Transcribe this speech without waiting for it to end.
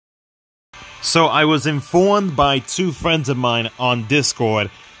So I was informed by two friends of mine on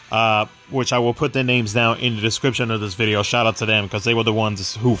Discord, which I will put their names down in the description of this video. Shout out to them because they were the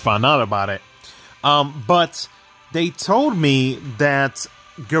ones who found out about it. But they told me that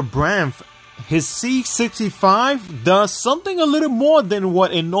Gabranth, his C65 does something a little more than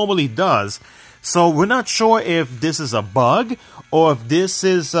what it normally does. So we're not sure if this is a bug or if this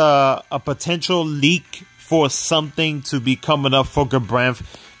is a potential leak for something to be coming up for Gabranth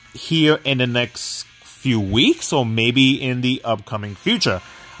here in the next few weeks or maybe in the upcoming future.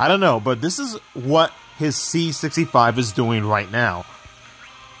 I don't know, but this is what his C65 is doing right now.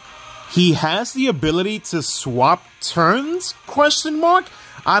 He has the ability to swap turns, ?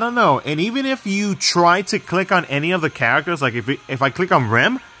 I don't know. And even if you try to click on any of the characters, like if I click on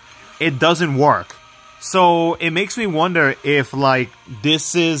Rem, it doesn't work. So it makes me wonder if like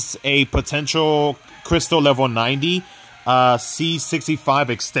this is a potential Crystal level 90 C65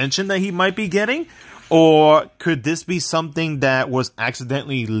 extension that he might be getting, or could this be something that was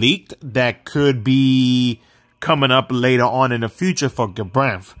accidentally leaked that could be coming up later on in the future for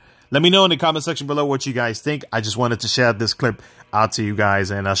Gabranth? Let me know in the comment section below what you guys think. I just wanted to share this clip out to you guys,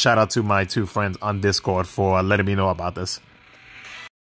 and a shout out to my two friends on Discord for letting me know about this.